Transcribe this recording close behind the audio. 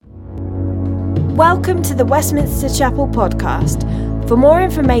Welcome to the Westminster Chapel podcast. For more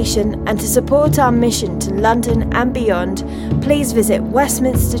information and to support our mission to London and beyond, please visit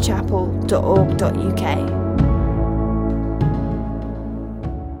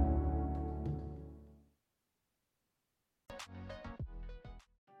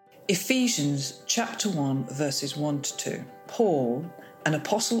Ephesians chapter 1 verses 1 to 2. Paul, an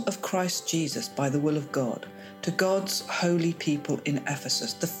apostle of Christ Jesus by the will of God, to God's holy people in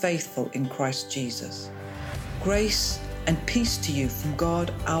Ephesus, the faithful in Christ Jesus. Grace and peace to you from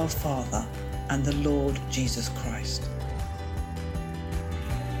God our Father and the Lord Jesus Christ.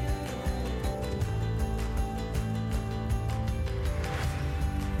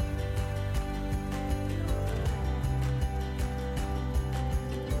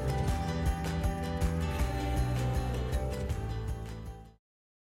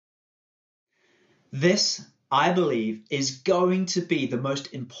 This, I believe, is going to be the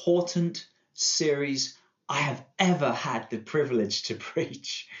most important series I have ever had the privilege to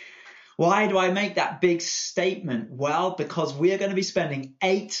preach. Why do I make that big statement? Well, because we are going to be spending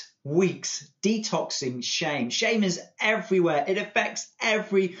 8 weeks detoxing shame. Shame is everywhere. It affects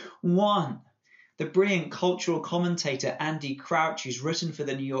everyone. The brilliant cultural commentator Andy Crouch, who's written for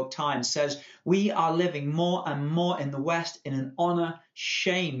the New York Times, says we are living more and more in the West in an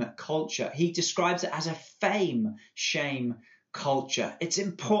honor-shame culture. He describes it as a fame-shame culture. It's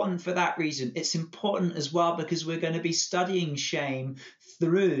important for that reason. It's important as well because we're going to be studying shame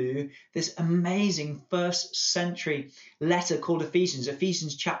through this amazing first century letter called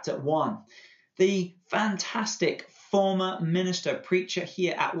Ephesians chapter 1. The fantastic former minister, preacher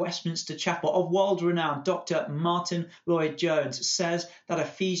here at Westminster Chapel of world renown, Dr. Martin Lloyd-Jones, says that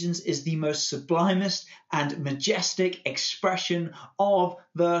Ephesians is the most sublimest and majestic expression of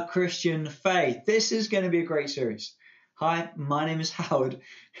the Christian faith. This is going to be a great series. Hi, my name is Howard.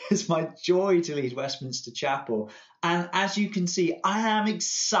 It's my joy to lead Westminster Chapel. And as you can see, I am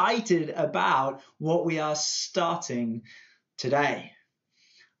excited about what we are starting today.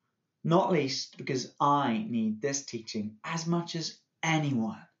 Not least because I need this teaching as much as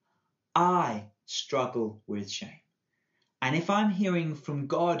anyone. I struggle with shame. And if I'm hearing from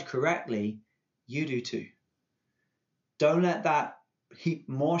God correctly, you do too. Don't let that heap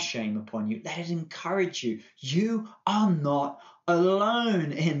more shame upon you. Let it encourage you. You are not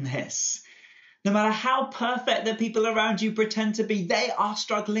alone in this. No matter how perfect the people around you pretend to be, they are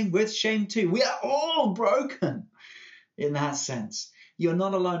struggling with shame too. We are all broken in that sense. You're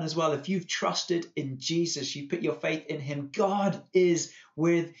not alone as well. If you've trusted in Jesus, you put your faith in him, God is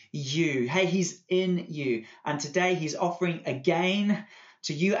with you. Hey, he's in you. And today he's offering again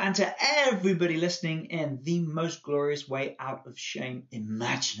to you and to everybody listening in the most glorious way out of shame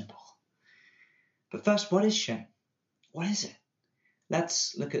imaginable. But first, what is shame? What is it?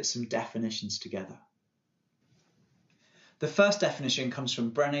 Let's look at some definitions together. The first definition comes from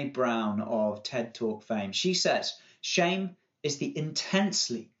Brené Brown of TED Talk fame. She says, shame is the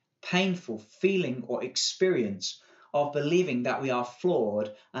intensely painful feeling or experience of believing that we are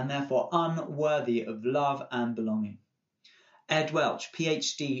flawed and therefore unworthy of love and belonging. Ed Welch,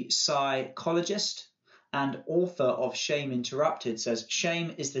 PhD psychologist and author of Shame Interrupted, says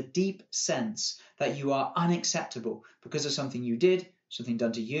shame is the deep sense that you are unacceptable because of something you did, something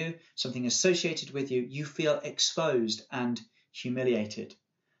done to you, something associated with you. You feel exposed and humiliated.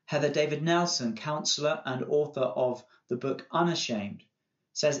 Heather David Nelson, counselor and author of the book Unashamed,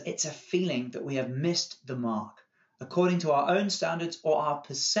 says it's a feeling that we have missed the mark according to our own standards or our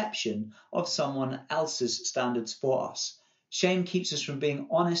perception of someone else's standards for us. Shame keeps us from being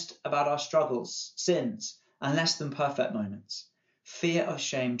honest about our struggles, sins, and less than perfect moments. Fear of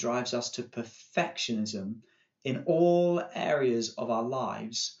shame drives us to perfectionism in all areas of our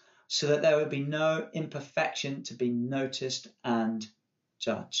lives so that there would be no imperfection to be noticed and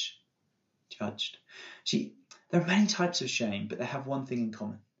judged. See, there are many types of shame, but they have one thing in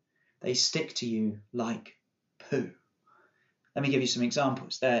common. They stick to you like poo. Let me give you some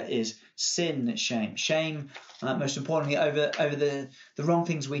examples. There is sin shame. Shame, most importantly, over the wrong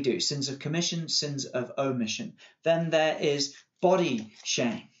things we do. Sins of commission, sins of omission. Then there is body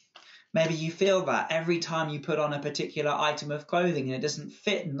shame. Maybe you feel that every time you put on a particular item of clothing and it doesn't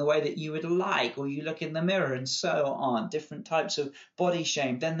fit in the way that you would like, or you look in the mirror and so on. Different types of body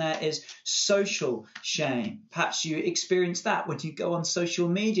shame. Then there is social shame. Perhaps you experience that when you go on social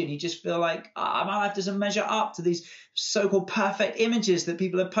media and you just feel like, my life doesn't measure up to these so-called perfect images that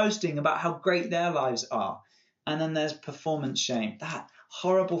people are posting about how great their lives are. And then there's performance shame. That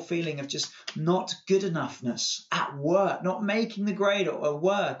horrible feeling of just not good enoughness at work, not making the grade at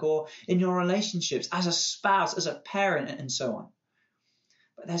work or in your relationships, as a spouse, as a parent, and so on.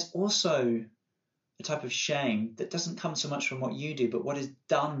 But there's also a type of shame that doesn't come so much from what you do, but what is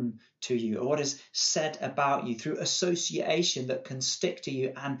done to you or what is said about you through association that can stick to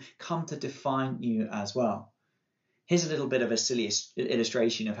you and come to define you as well. Here's a little bit of a silly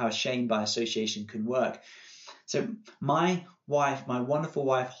illustration of how shame by association can work. So my wife, my wonderful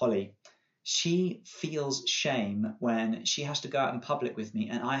wife, Holly, she feels shame when she has to go out in public with me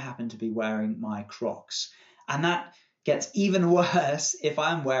and I happen to be wearing my Crocs. And that gets even worse if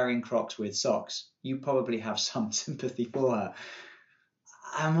I'm wearing Crocs with socks. You probably have some sympathy for her.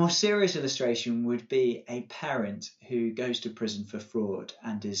 A more serious illustration would be a parent who goes to prison for fraud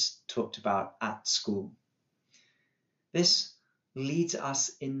and is talked about at school. This leads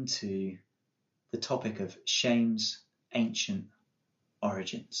us into the topic of shame's ancient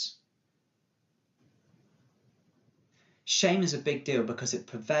origins. Shame is a big deal because it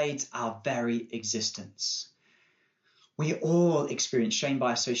pervades our very existence. We all experience shame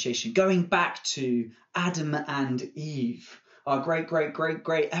by association, going back to Adam and Eve, our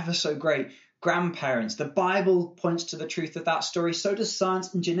great, ever so great grandparents. The Bible points to the truth of that story. So does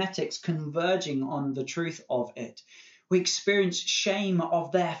science and genetics converging on the truth of it. We experience shame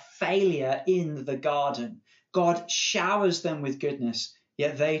of their failure in the garden. God showers them with goodness,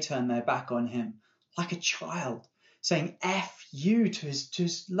 yet they turn their back on him like a child, saying F you to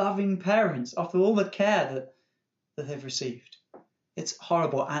his loving parents after all the care that they've received. It's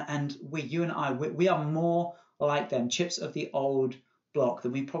horrible. And you and I, we are more like them, chips of the old block,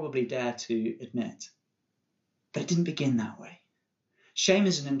 than we probably dare to admit. But it didn't begin that way. Shame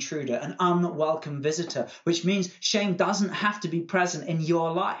is an intruder, an unwelcome visitor, which means shame doesn't have to be present in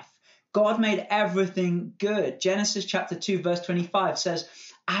your life. God made everything good. Genesis chapter 2, verse 25 says,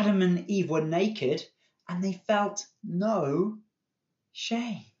 Adam and Eve were naked and they felt no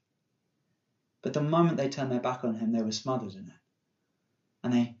shame. But the moment they turned their back on him, they were smothered in it.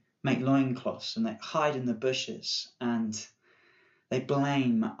 And they make loincloths and they hide in the bushes and they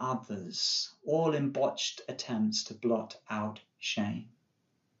blame others, all in botched attempts to blot out shame.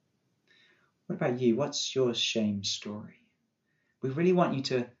 What about you? What's your shame story? We really want you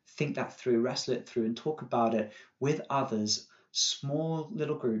to think that through, wrestle it through, and talk about it with others, small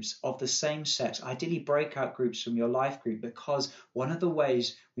little groups of the same sex, ideally breakout groups from your life group, because one of the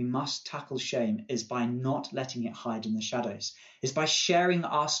ways we must tackle shame is by not letting it hide in the shadows, is by sharing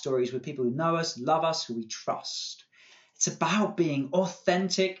our stories with people who know us, love us, who we trust. It's about being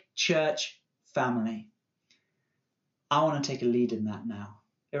authentic church family. I want to take a lead in that now.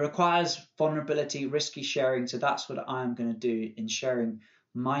 It requires vulnerability, risky sharing, so that's what I'm going to do in sharing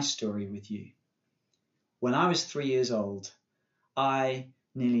my story with you. When I was 3 years old, I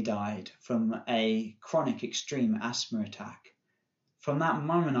nearly died from a chronic extreme asthma attack. From that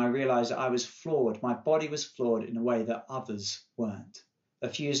moment, I realized that I was flawed. My body was flawed in a way that others weren't. A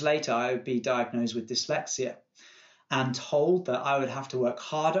few years later, I would be diagnosed with dyslexia and told that I would have to work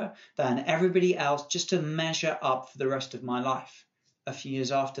harder than everybody else just to measure up for the rest of my life. A few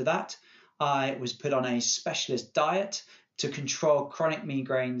years after that, I was put on a specialist diet to control chronic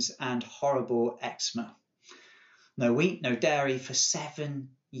migraines and horrible eczema. No wheat, no dairy for 7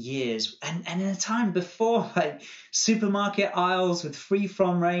 years. And in a time before like supermarket aisles with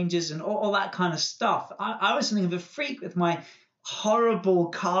free-from ranges and all that kind of stuff, I was something of a freak with my horrible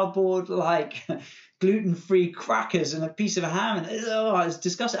cardboard-like gluten-free crackers and a piece of ham. And I was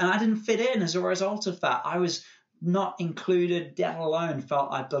disgusting. And I didn't fit in as a result of that. I was not included, let alone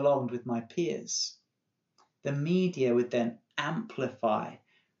felt I belonged with my peers. The media would then amplify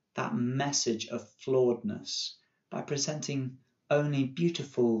that message of flawedness by presenting only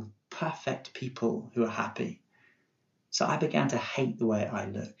beautiful, perfect people who are happy. So I began to hate the way I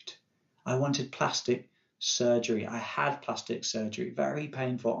looked. I wanted plastic surgery. I had plastic surgery, very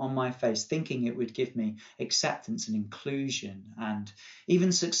painful, on my face, thinking it would give me acceptance and inclusion and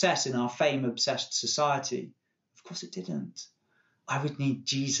even success in our fame-obsessed society. Of course it didn't. I would need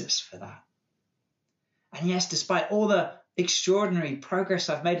Jesus for that. And yes, despite all the extraordinary progress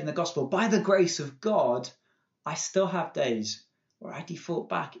I've made in the gospel, by the grace of God, I still have days where I default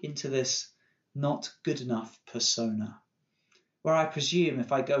back into this not good enough persona, where I presume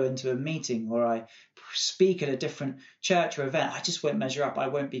if I go into a meeting or I speak at a different church or event, I just won't measure up. I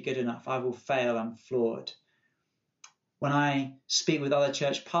won't be good enough. I will fail. I'm flawed. When I speak with other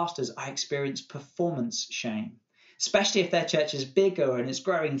church pastors, I experience performance shame, especially if their church is bigger and it's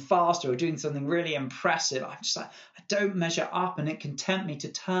growing faster or doing something really impressive. I'm just like, I don't measure up, and it can tempt me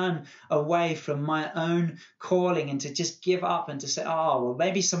to turn away from my own calling and to just give up and to say, oh, well,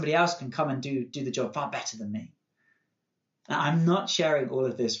 maybe somebody else can come and do the job far better than me. Now, I'm not sharing all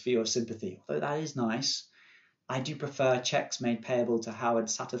of this for your sympathy, although that is nice. I do prefer checks made payable to Howard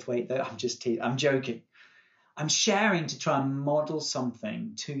Satterthwaite, though. I'm joking. I'm sharing to try and model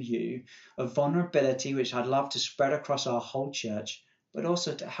something to you of vulnerability, which I'd love to spread across our whole church, but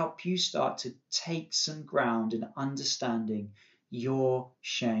also to help you start to take some ground in understanding your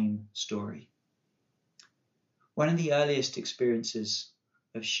shame story. One of the earliest experiences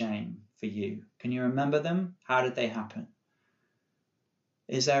of shame for you, can you remember them? How did they happen?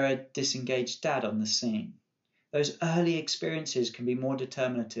 Is there a disengaged dad on the scene? Those early experiences can be more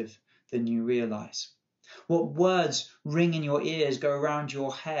determinative than you realize. What words ring in your ears, go around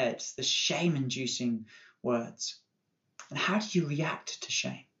your head, the shame-inducing words? And how do you react to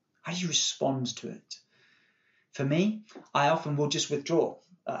shame? How do you respond to it? For me, I often will just withdraw.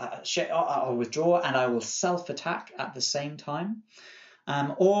 I'll withdraw and I will self-attack at the same time.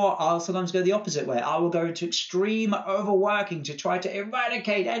 Or I'll sometimes go the opposite way. I will go into extreme overworking to try to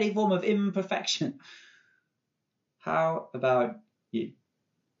eradicate any form of imperfection. How about you?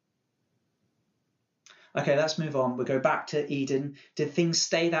 Okay, let's move on. We'll go back to Eden. Did things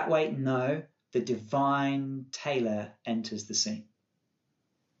stay that way? No. The divine tailor enters the scene.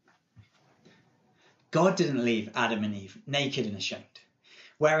 God didn't leave Adam and Eve naked and ashamed,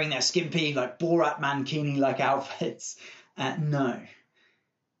 wearing their skimpy, like Borat mankini-like outfits. No.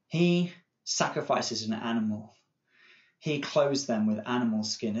 He sacrifices an animal. He clothes them with animal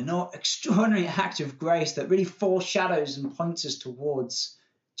skin. An extraordinary act of grace that really foreshadows and points us towards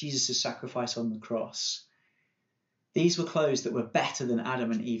Jesus' sacrifice on the cross. These were clothes that were better than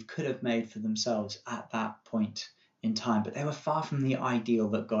Adam and Eve could have made for themselves at that point in time, but they were far from the ideal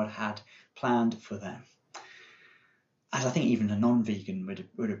that God had planned for them. As I think even a non-vegan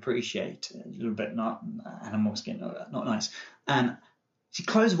would appreciate, a little bit not animal skin, not nice. See,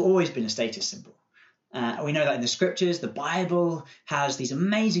 clothes have always been a status symbol. We know that in the scriptures, the Bible has these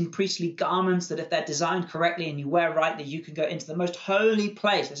amazing priestly garments that if they're designed correctly and you wear rightly, you can go into the most holy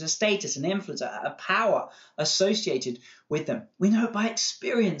place. There's a status, an influence, a power associated with them. We know it by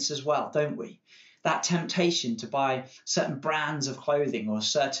experience as well, don't we? That temptation to buy certain brands of clothing or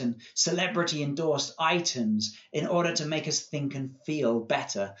certain celebrity-endorsed items in order to make us think and feel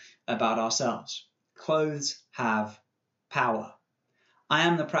better about ourselves. Clothes have power. I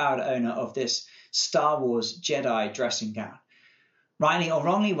am the proud owner of this Star Wars Jedi dressing gown. Rightly or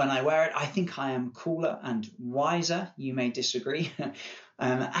wrongly, when I wear it, I think I am cooler and wiser. You may disagree.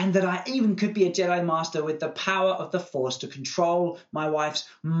 And that I even could be a Jedi Master with the power of the Force to control my wife's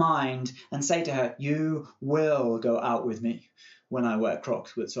mind and say to her, you will go out with me when I wear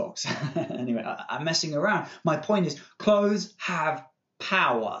Crocs with socks. Anyway, I'm messing around. My point is, clothes have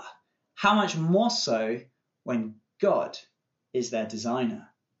power. How much more so when God is their designer?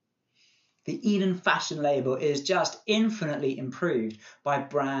 The Eden fashion label is just infinitely improved by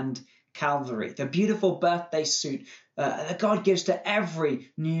brand Calvary, the beautiful birthday suit that God gives to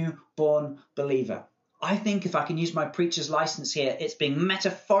every newborn believer. I think if I can use my preacher's license here, it's being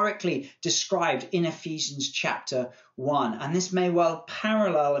metaphorically described in Ephesians chapter 1. And this may well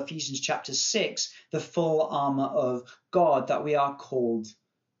parallel Ephesians chapter 6, the full armor of God that we are called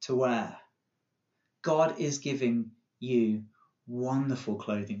to wear. God is giving you wonderful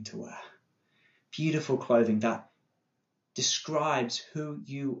clothing to wear. Beautiful clothing that describes who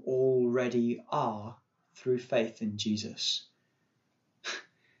you already are through faith in Jesus.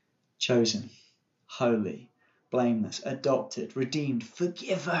 Chosen, holy, blameless, adopted, redeemed,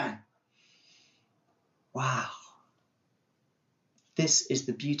 forgiven. Wow. This is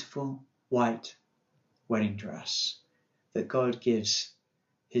the beautiful white wedding dress that God gives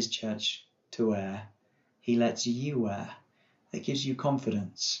his church to wear. He lets you wear. That gives you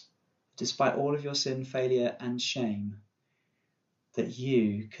confidence, despite all of your sin, failure, and shame, that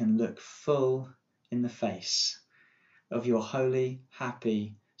you can look full in the face of your holy,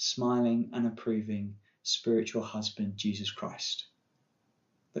 happy, smiling, and approving spiritual husband, Jesus Christ.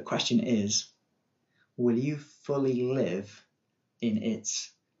 The question is, will you fully live in its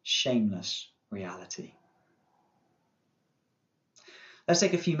shameless reality? Let's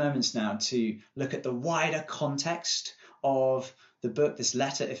take a few moments now to look at the wider context of the book, this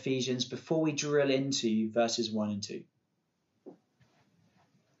letter, Ephesians, before we drill into verses 1 and 2.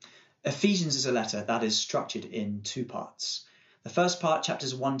 Ephesians is a letter that is structured in two parts. The first part,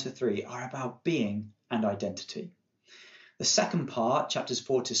 chapters 1 to 3, are about being and identity. The second part, chapters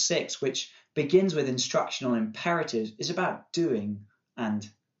 4 to 6, which begins with instructional imperatives, is about doing and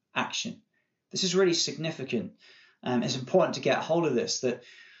action. This is really significant. It's important to get hold of this, that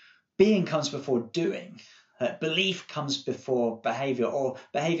being comes before doing. Belief comes before behavior, or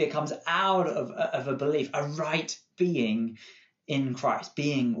behavior comes out of a belief, a right being in Christ,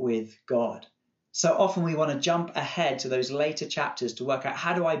 being with God. So often we want to jump ahead to those later chapters to work out,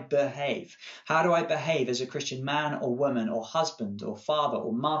 how do I behave? How do I behave as a Christian man or woman or husband or father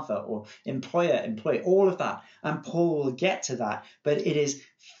or mother or employer, employee, all of that. And Paul will get to that, but it is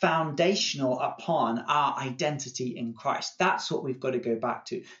foundational upon our identity in Christ. That's what we've got to go back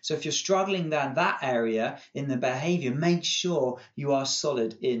to. So if you're struggling there in that area, in the behavior, make sure you are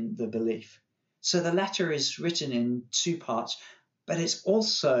solid in the belief. So the letter is written in two parts, but it's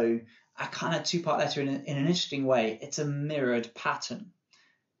also a kind of two-part letter in an interesting way. It's a mirrored pattern.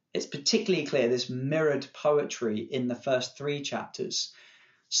 It's particularly clear, this mirrored poetry in the first 3 chapters.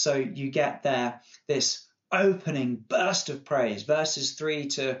 So you get there this opening burst of praise, verses 3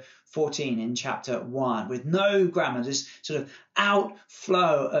 to 14 in chapter 1, with no grammar, this sort of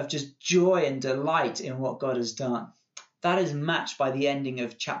outflow of just joy and delight in what God has done. That is matched by the ending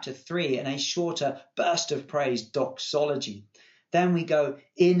of chapter 3 and a shorter burst of praise, doxology. Then we go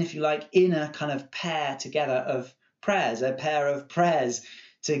in, if you like, in a kind of pair together of prayers, a pair of prayers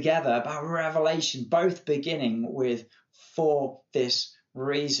together about revelation, both beginning with for this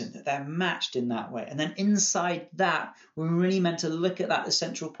reason, that they're matched in that way. And then inside that, we're really meant to look at that, the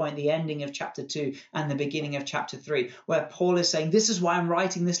central point, the ending of chapter 2 and the beginning of chapter 3, where Paul is saying, this is why I'm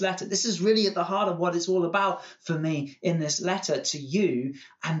writing this letter. This is really at the heart of what it's all about for me in this letter to you.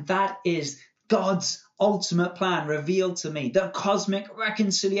 And that is God's ultimate plan revealed to me, the cosmic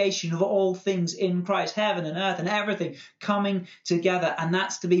reconciliation of all things in Christ, heaven and earth and everything coming together. And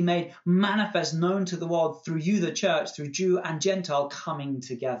that's to be made manifest, known to the world through you, the church, through Jew and Gentile coming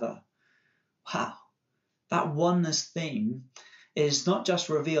together. Wow. That oneness theme is not just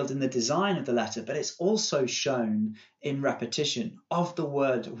revealed in the design of the letter, but it's also shown in repetition of the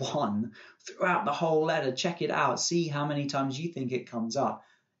word one throughout the whole letter. Check it out. See how many times you think it comes up.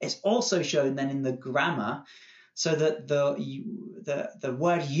 It's also shown then in the grammar, so that the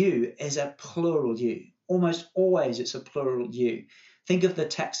word you is a plural you. Almost always it's a plural you. Think of the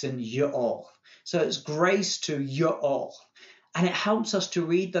Texan you all. So it's grace to you all. And it helps us to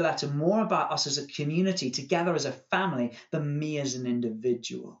read the letter more about us as a community, together as a family, than me as an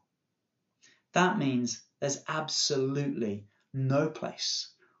individual. That means there's absolutely no place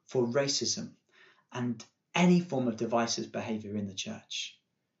for racism and any form of divisive behavior in the church.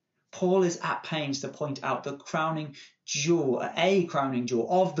 Paul is at pains to point out the crowning jewel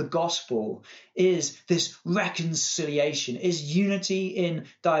of the gospel is this reconciliation, is unity in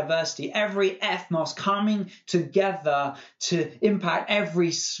diversity, every ethnos coming together to impact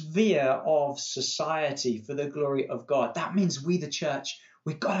every sphere of society for the glory of God. That means we, the church,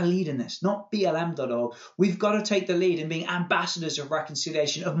 we've got to lead in this, not BLM.org. We've got to take the lead in being ambassadors of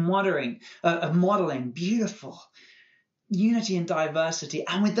reconciliation, of modeling beautiful unity and diversity,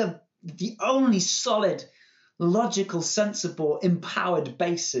 and with the only solid, logical, sensible, empowered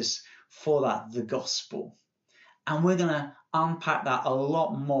basis for that, the gospel. And we're going to unpack that a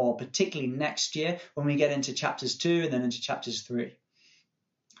lot more, particularly next year when we get into chapters 2 and then into chapters 3.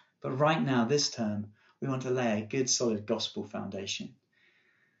 But right now, this term, we want to lay a good, solid gospel foundation.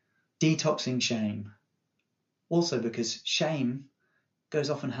 Detoxing shame. Also because shame goes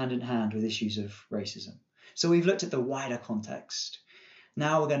often hand in hand with issues of racism. So we've looked at the wider context.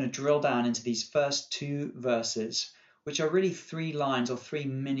 Now we're going to drill down into these first 2 verses, which are really 3 lines or 3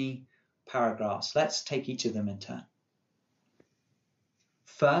 mini paragraphs. Let's take each of them in turn.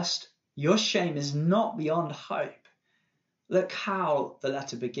 First, your shame is not beyond hope. Look how the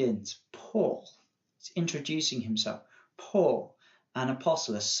letter begins. Paul is introducing himself. Paul, an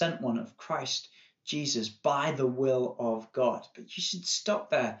apostle, a sent one of Christ Jesus by the will of God. But you should stop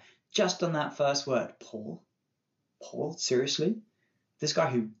there. Just on that first word, Paul. Paul, seriously? This guy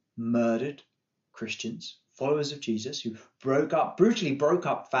who murdered Christians, followers of Jesus, who brutally broke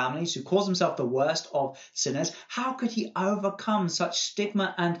up families, who calls himself the worst of sinners. How could he overcome such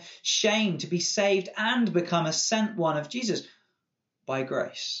stigma and shame to be saved and become a sent one of Jesus? By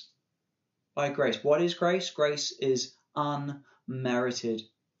grace. By grace. What is grace? Grace is unmerited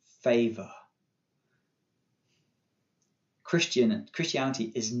favor.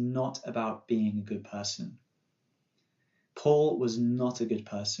 Christianity is not about being a good person. Paul was not a good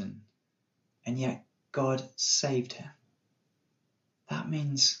person, and yet God saved him. That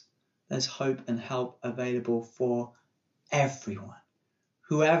means there's hope and help available for everyone.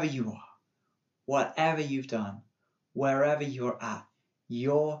 Whoever you are, whatever you've done, wherever you're at,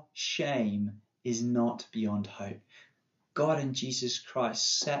 your shame is not beyond hope. God in Jesus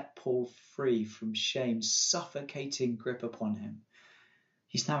Christ set Paul free from shame's suffocating grip upon him.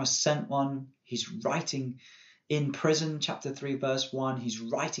 He's now a sent one. He's writing in prison, chapter 3, verse 1. He's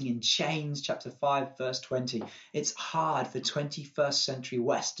writing in chains, chapter 5, verse 20. It's hard for 21st century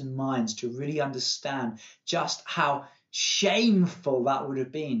Western minds to really understand just how shameful that would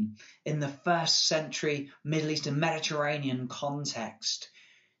have been in the first century Middle Eastern Mediterranean context.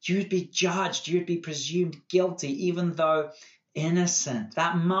 You would be judged, you would be presumed guilty, even though innocent.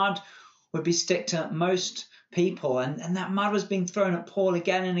 That mud would be stick to most people, and that mud was being thrown at Paul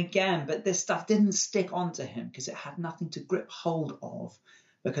again and again, but this stuff didn't stick onto him because it had nothing to grip hold of,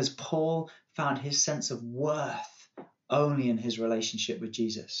 because Paul found his sense of worth only in his relationship with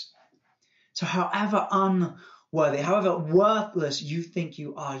Jesus. So however unworthy, however worthless you think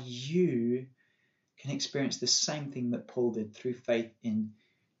you are, you can experience the same thing that Paul did through faith in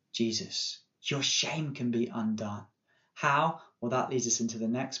Jesus. Your shame can be undone. How? Well, that leads us into the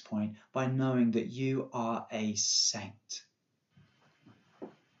next point, by knowing that you are a saint.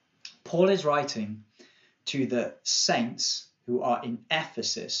 Paul is writing to the saints who are in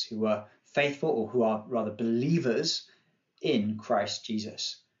Ephesus, who are faithful, or who are rather believers in Christ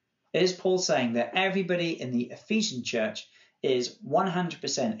Jesus. Is Paul saying that everybody in the Ephesian church is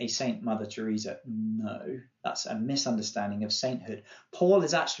 100% a Saint Mother Teresa? No, that's a misunderstanding of sainthood. Paul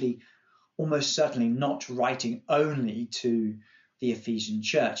is actually almost certainly not writing only to the Ephesian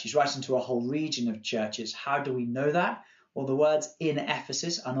church. He's writing to a whole region of churches. How do we know that? Well, the words in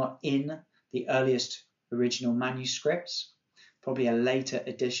Ephesus are not in the earliest original manuscripts, probably a later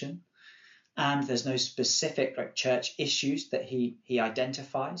edition. And there's no specific church issues that he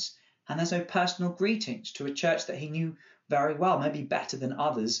identifies. And there's no personal greetings to a church that he knew very well, maybe better than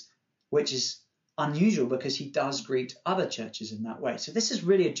others, which is unusual because he does greet other churches in that way. So this is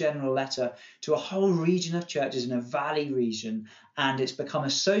really a general letter to a whole region of churches in a valley region, and it's become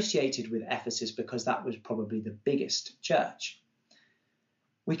associated with Ephesus because that was probably the biggest church.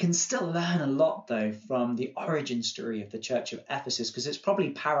 We can still learn a lot, though, from the origin story of the church of Ephesus, because it's probably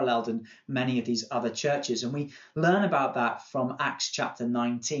paralleled in many of these other churches. And we learn about that from Acts chapter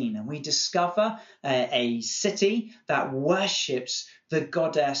 19. And we discover a city that worships the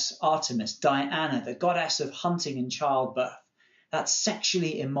goddess Artemis, Diana, the goddess of hunting and childbirth. That's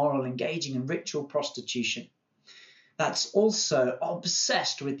sexually immoral, engaging in ritual prostitution. That's also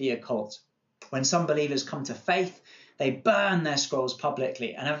obsessed with the occult. When some believers come to faith, they burn their scrolls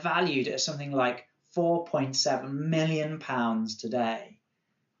publicly and are valued at something like £4.7 million today.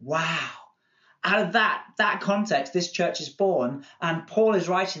 Wow. Out of that context, this church is born, and Paul is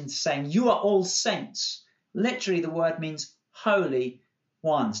writing saying, you are all saints. Literally, the word means holy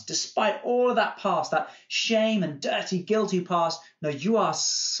ones. Despite all of that past, that shame and dirty, guilty past, no, you are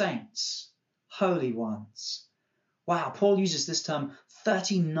saints, holy ones. Wow, Paul uses this term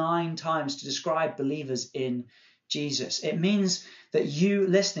 39 times to describe believers in Jesus. It means that you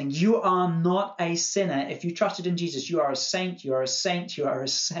listening, you are not a sinner. If you trusted in Jesus, you are a saint, you are a saint, you are a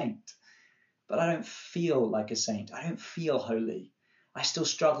saint. But I don't feel like a saint. I don't feel holy. I still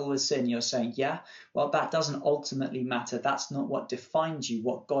struggle with sin. You're saying, yeah, well, that doesn't ultimately matter. That's not what defines you.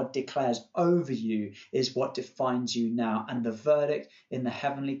 What God declares over you is what defines you now. And the verdict in the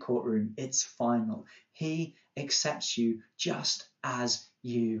heavenly courtroom, it's final. He accepts you just as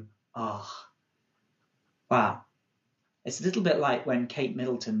you are. Wow. It's a little bit like when Kate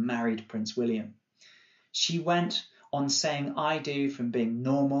Middleton married Prince William. She went on saying I do from being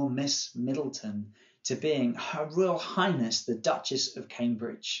normal Miss Middleton to being Her Royal Highness the Duchess of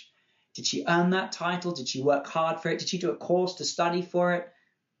Cambridge. Did she earn that title? Did she work hard for it? Did she do a course to study for it?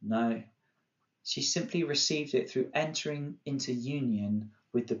 No. She simply received it through entering into union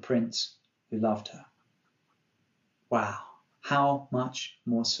with the prince who loved her. Wow. How much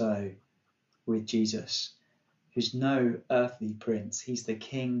more so with Jesus, who's no earthly prince. He's the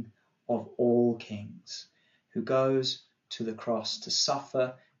King of all kings, who goes to the cross to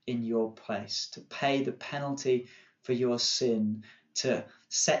suffer in your place, to pay the penalty for your sin, to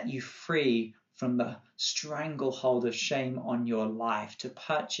set you free from the stranglehold of shame on your life, to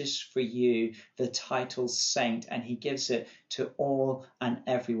purchase for you the title saint, and he gives it to all and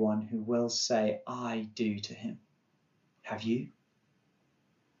everyone who will say, I do to him. Have you?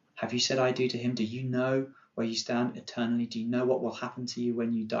 Have you said I do to him? Do you know where you stand eternally? Do you know what will happen to you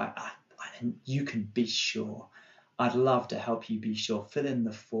when you die? And you can be sure. I'd love to help you be sure. Fill in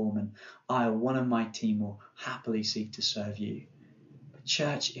the form, and I or one of my team will happily seek to serve you. But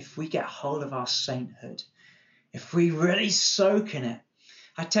church, if we get hold of our sainthood, if we really soak in it,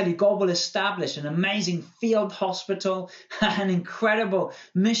 I tell you, God will establish an amazing field hospital, an incredible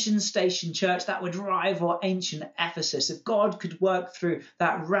mission station church that would rival ancient Ephesus. If God could work through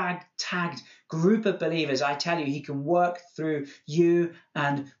that ragtagged group of believers, I tell you, he can work through you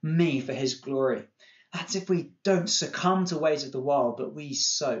and me for his glory. That's if we don't succumb to ways of the world, but we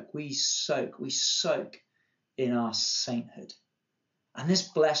soak in our sainthood. And this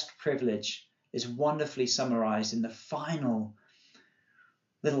blessed privilege is wonderfully summarized in the final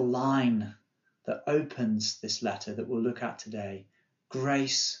little line that opens this letter that we'll look at today.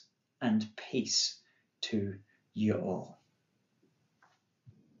 Grace and peace to you all.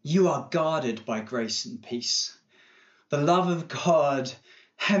 You are guarded by grace and peace. The love of God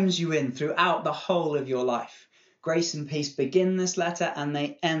hems you in throughout the whole of your life. Grace and peace begin this letter and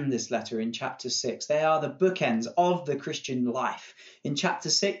they end this letter in chapter 6. They are the bookends of the Christian life. In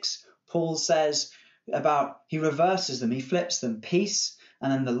chapter 6, Paul says he reverses them, he flips them, peace,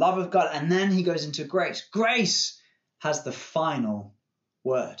 and then the love of God, and then he goes into grace. Grace has the final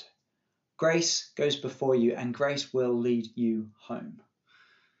word. Grace goes before you and grace will lead you home.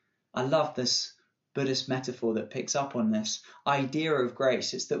 I love this Buddhist metaphor that picks up on this idea of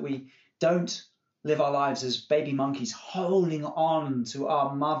grace. It's that we don't live our lives as baby monkeys holding on to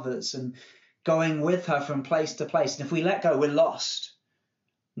our mothers and going with her from place to place. And if we let go, we're lost.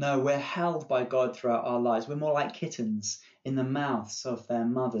 No, we're held by God throughout our lives. We're more like kittens in the mouths of their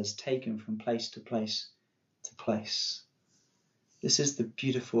mothers, taken from place to place to place. This is the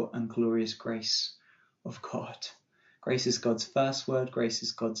beautiful and glorious grace of God. Grace is God's first word. Grace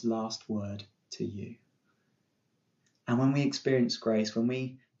is God's last word to you. And when we experience grace, when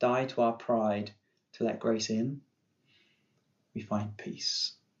we die to our pride to let grace in, we find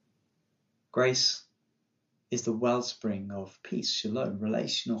peace. Grace is the wellspring of peace, shalom,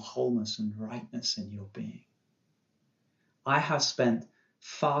 relational wholeness and rightness in your being. I have spent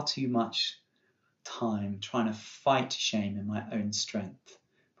far too much time trying to fight shame in my own strength.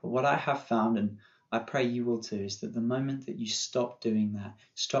 But what I have found, and I pray you will too, is that the moment that you stop doing that,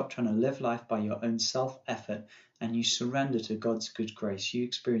 stop trying to live life by your own self-effort, and you surrender to God's good grace, you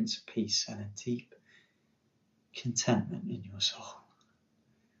experience peace and a deep contentment in your soul.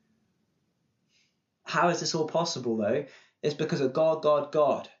 How is this all possible, though? It's because of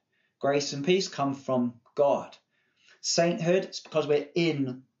God. Grace and peace come from God. Sainthood, it's because we're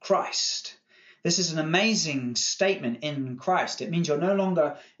in Christ. This is an amazing statement, in Christ. It means you're no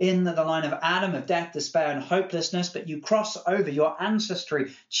longer in the line of Adam, of death, despair, and hopelessness, but you cross over. Your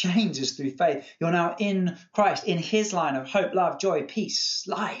ancestry changes through faith. You're now in Christ, in his line of hope, love, joy, peace,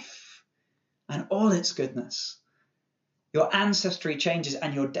 life, and all its goodness. Your ancestry changes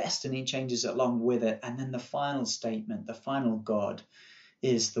and your destiny changes along with it. And then the final statement, the final God,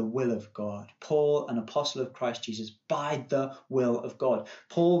 is the will of God. Paul, an apostle of Christ Jesus, by the will of God.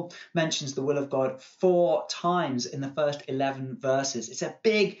 Paul mentions the will of God 4 times in the first 11 verses. It's a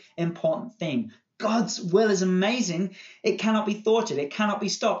big, important thing. God's will is amazing. It cannot be thwarted. It cannot be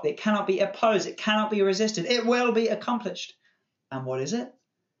stopped. It cannot be opposed. It cannot be resisted. It will be accomplished. And what is it?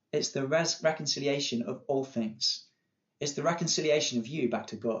 It's the reconciliation of all things. It's the reconciliation of you back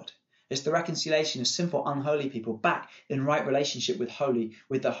to God. It's the reconciliation of simple, unholy people back in right relationship with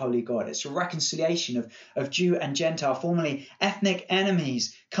the holy God. It's a reconciliation of Jew and Gentile, formerly ethnic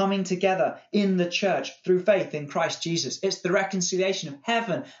enemies, coming together in the church through faith in Christ Jesus. It's the reconciliation of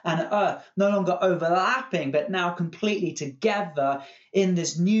heaven and earth, no longer overlapping, but now completely together in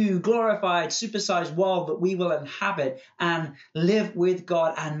this new, glorified, supersized world that we will inhabit and live with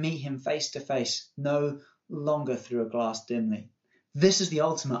God and meet him face to face, no longer through a glass dimly. This is the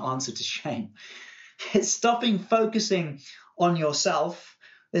ultimate answer to shame. It's stopping focusing on yourself,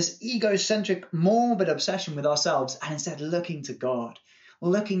 this egocentric, morbid obsession with ourselves, and instead looking to God,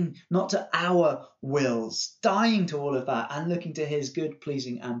 looking not to our wills, dying to all of that, and looking to his good,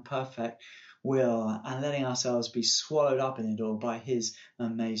 pleasing, and perfect will, and letting ourselves be swallowed up in it all by his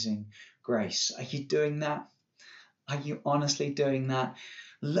amazing grace. Are you doing that? Are you honestly doing that?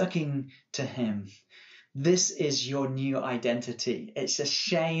 Looking to him. This is your new identity. It's a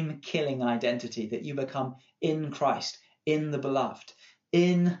shame-killing identity that you become in Christ, in the beloved,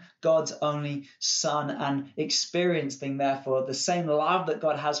 in God's only Son, and experiencing, therefore, the same love that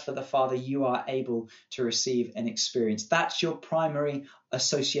God has for the Father, you are able to receive and experience. That's your primary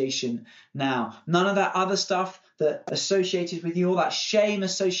association now. None of that other stuff that associated with you, all that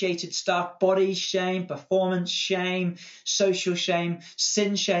shame-associated stuff, body shame, performance shame, social shame,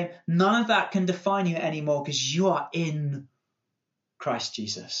 sin shame, none of that can define you anymore because you are in Christ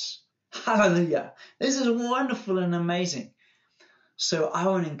Jesus. Hallelujah. This is wonderful and amazing. So I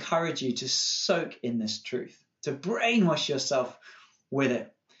want to encourage you to soak in this truth, to brainwash yourself with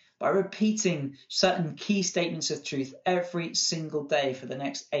it by repeating certain key statements of truth every single day for the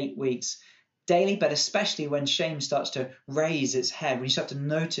next 8 weeks, daily, but especially when shame starts to raise its head, when you start to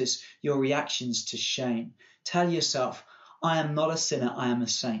notice your reactions to shame. Tell yourself, I am not a sinner, I am a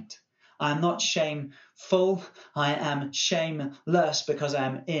saint. I am not shameful. I am shameless because I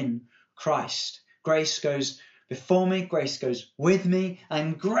am in Christ. Grace goes before me, grace goes with me,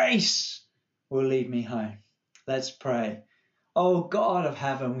 and grace will lead me home. Let's pray. Oh God of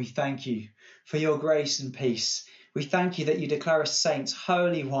heaven, we thank you for your grace and peace. We thank you that you declare us saints,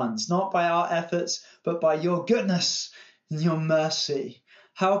 holy ones, not by our efforts, but by your goodness and your mercy.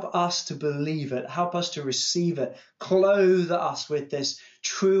 Help us to believe it. Help us to receive it. Clothe us with this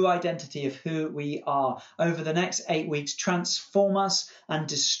true identity of who we are. Over the next 8 weeks, transform us and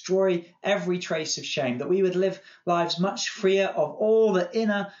destroy every trace of shame, that we would live lives much freer of all the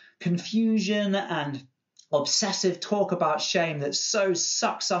inner confusion and obsessive talk about shame that so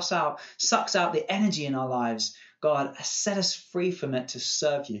sucks out the energy in our lives. God, set us free from it to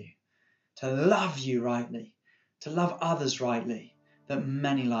serve you, to love you rightly, to love others rightly, that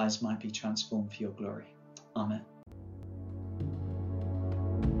many lives might be transformed for your glory. Amen.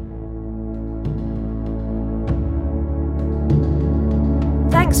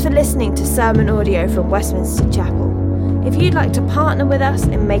 Thanks for listening to sermon audio from Westminster Chapel. If you'd like to partner with us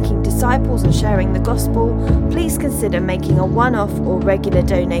in making disciples and sharing the gospel, please consider making a one-off or regular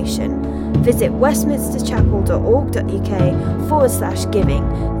donation. Visit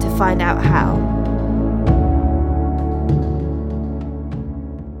westminsterchapel.org.uk/giving to find out how.